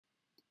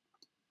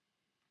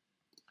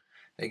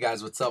Hey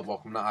guys, what's up?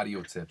 Welcome to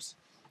Audio Tips.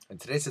 In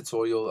today's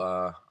tutorial,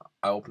 I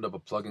opened up a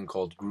plugin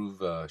called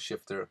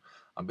GrooveShifter.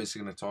 I'm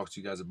basically going to talk to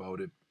you guys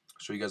about it,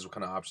 show you guys what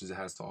kind of options it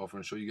has to offer,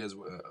 and show you guys,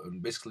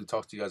 basically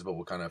talk to you guys about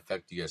what kind of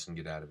effect you guys can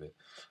get out of it.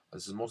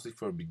 This is mostly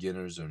for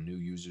beginners or new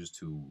users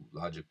to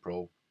Logic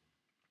Pro.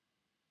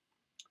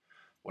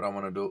 What I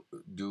want to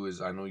do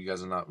is, I know you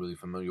guys are not really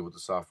familiar with the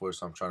software,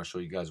 so I'm trying to show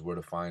you guys where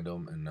to find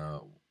them and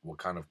what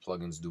kind of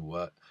plugins do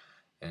what,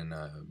 and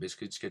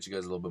basically just get you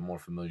guys a little bit more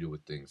familiar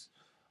with things.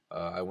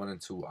 I went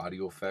into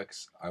audio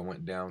effects. I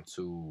went down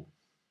to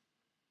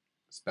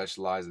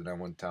specialized, and I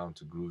went down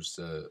to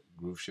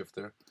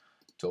GrooveShifter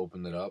to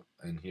open it up,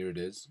 and here it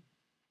is.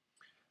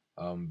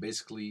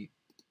 Basically,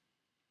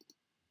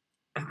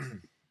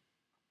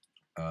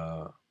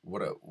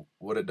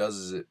 what it does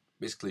is it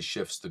basically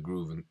shifts the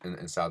groove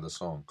inside the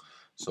song.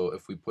 So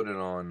if we put it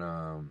on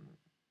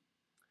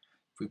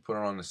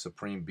the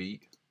Supreme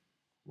beat,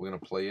 we're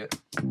gonna play it.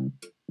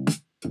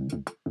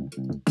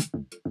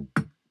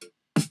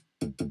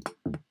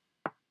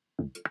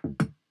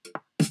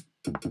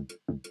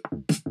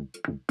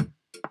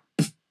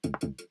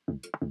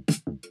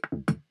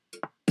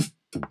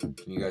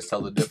 Can you guys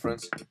tell the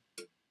difference?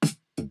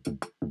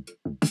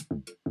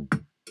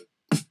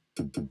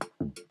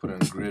 Put in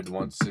grid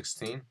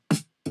 116.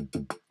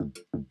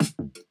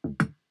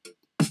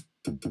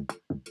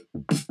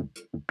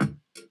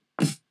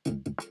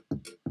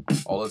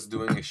 All it's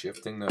doing is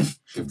shifting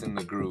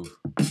the groove.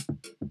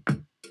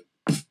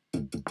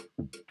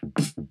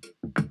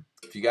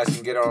 If you guys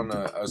can get on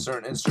a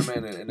certain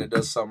instrument and it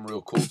does something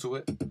real cool to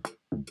it,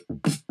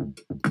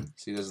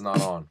 see, this is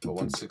not on, but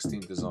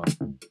 1/16 is on.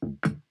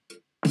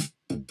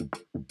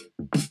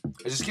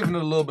 It's just giving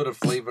it a little bit of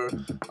flavor.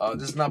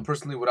 This is not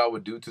personally what I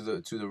would do to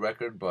the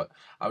record, but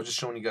I was just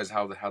showing you guys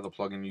how the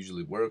plugin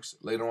usually works.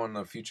 Later on in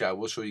the future, I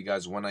will show you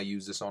guys when I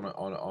use this on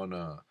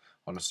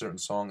a certain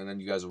song, and then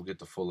you guys will get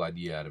the full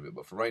idea out of it.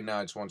 But for right now,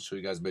 I just want to show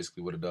you guys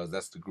basically what it does.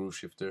 That's the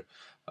GrooveShifter,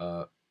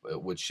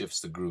 which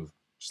shifts the groove,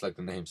 just like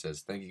the name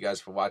says. Thank you guys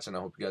for watching. I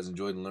hope you guys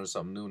enjoyed and learned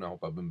something new, and I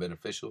hope I've been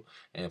beneficial.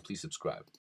 And please subscribe.